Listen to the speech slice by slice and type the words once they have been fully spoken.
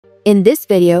In this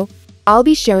video, I'll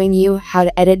be showing you how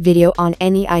to edit video on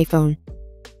any iPhone.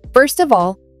 First of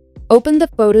all, open the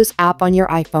Photos app on your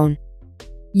iPhone.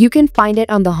 You can find it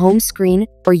on the home screen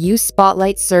or use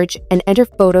Spotlight search and enter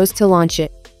photos to launch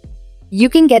it. You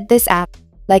can get this app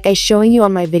like I'm showing you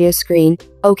on my video screen.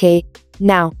 Okay,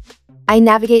 now, I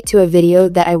navigate to a video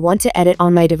that I want to edit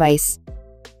on my device.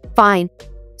 Fine,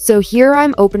 so here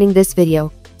I'm opening this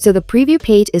video, so the preview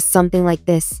page is something like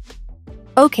this.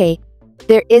 Okay,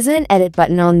 there isn't an edit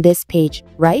button on this page,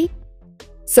 right?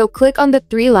 So click on the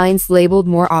 3 lines labeled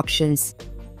More Options.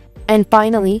 And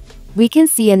finally, we can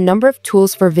see a number of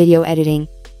tools for video editing.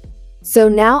 So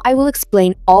now I will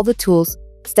explain all the tools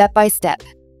step by step.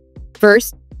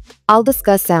 First, I'll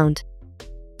discuss sound.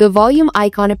 The volume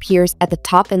icon appears at the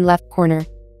top and left corner,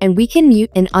 and we can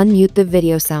mute and unmute the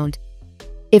video sound.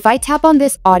 If I tap on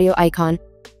this audio icon,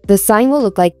 the sign will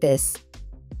look like this.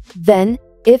 Then,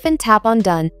 if and tap on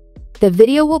Done, the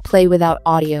video will play without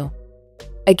audio.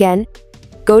 Again,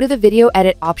 go to the video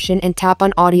edit option and tap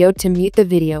on audio to mute the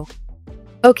video.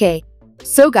 Okay,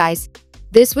 so guys,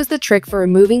 this was the trick for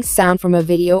removing sound from a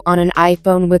video on an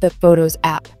iPhone with a Photos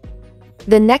app.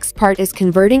 The next part is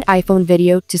converting iPhone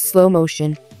video to slow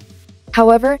motion.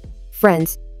 However,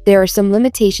 friends, there are some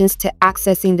limitations to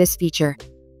accessing this feature.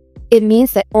 It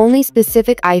means that only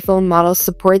specific iPhone models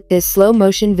support this slow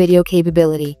motion video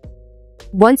capability.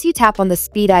 Once you tap on the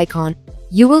speed icon,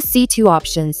 you will see 2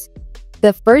 options.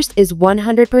 The first is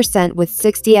 100% with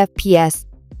 60 FPS,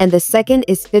 and the second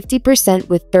is 50%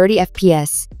 with 30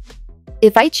 FPS.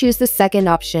 If I choose the second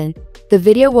option, the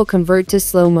video will convert to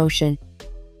slow motion.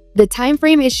 The time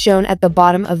frame is shown at the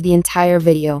bottom of the entire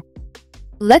video.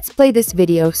 Let's play this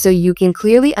video so you can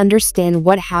clearly understand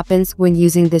what happens when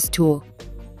using this tool.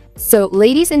 So,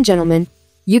 ladies and gentlemen,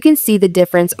 you can see the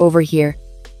difference over here.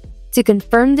 To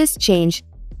confirm this change,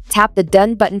 tap the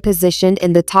Done button positioned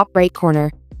in the top right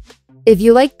corner. If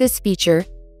you like this feature,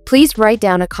 please write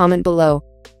down a comment below.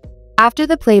 After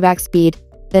the playback speed,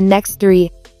 the next 3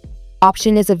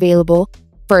 option is available.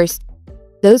 First,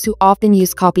 those who often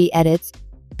use copy edits,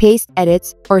 paste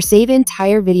edits, or save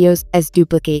entire videos as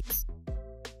duplicates.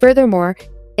 Furthermore,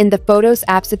 in the Photos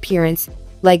app's appearance,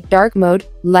 like dark mode,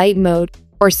 light mode,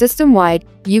 or system-wide,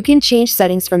 you can change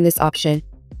settings from this option.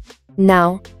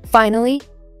 Now, finally,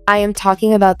 I am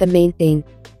talking about the main thing,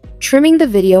 trimming the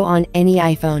video on any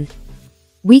iPhone.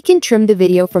 We can trim the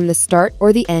video from the start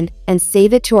or the end and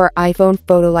save it to our iPhone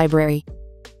photo library.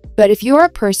 But if you are a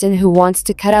person who wants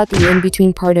to cut out the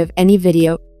in-between part of any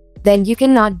video, then you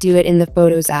cannot do it in the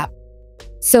Photos app.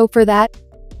 So for that,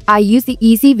 I use the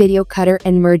Easy Video Cutter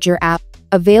and Merger app,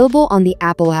 available on the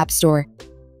Apple App Store.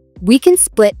 We can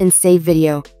split and save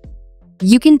video.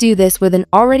 You can do this with an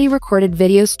already recorded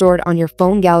video stored on your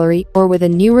phone gallery or with a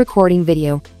new recording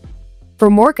video. For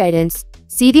more guidance,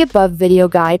 see the above video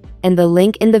guide and the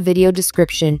link in the video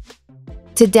description.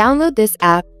 To download this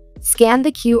app, scan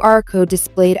the QR code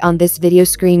displayed on this video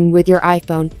screen with your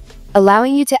iPhone,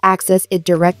 allowing you to access it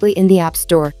directly in the App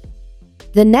Store.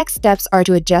 The next steps are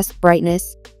to adjust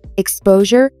brightness,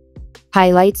 exposure,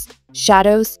 highlights,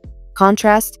 shadows,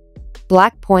 contrast,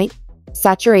 black point,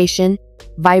 saturation,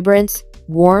 vibrance,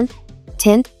 warmth,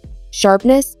 tint,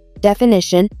 sharpness,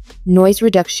 definition, noise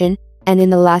reduction, and in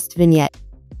the last vignette.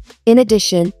 In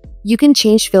addition, you can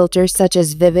change filters such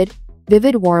as vivid,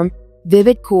 vivid warm,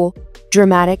 vivid cool,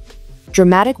 dramatic,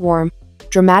 dramatic warm,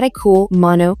 dramatic cool,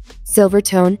 mono,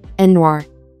 silvertone, and noir.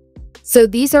 So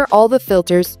these are all the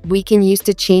filters we can use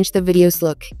to change the video's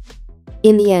look.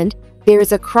 In the end, there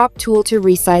is a crop tool to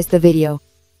resize the video.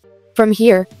 From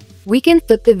here, we can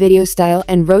flip the video style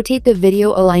and rotate the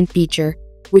video align feature,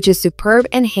 which is superb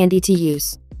and handy to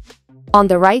use. On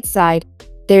the right side,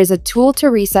 there is a tool to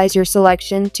resize your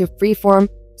selection to freeform,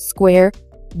 square,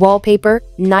 wallpaper,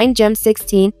 9x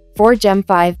 16, 4x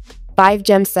 5,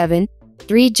 5x 7,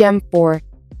 3x 4,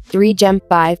 3x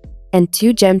 5, and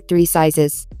 2x 3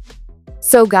 sizes.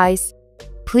 So guys,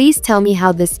 please tell me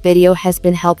how this video has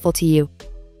been helpful to you.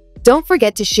 Don't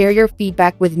forget to share your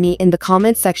feedback with me in the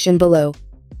comment section below.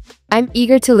 I'm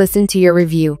eager to listen to your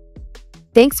review.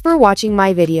 Thanks for watching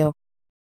my video.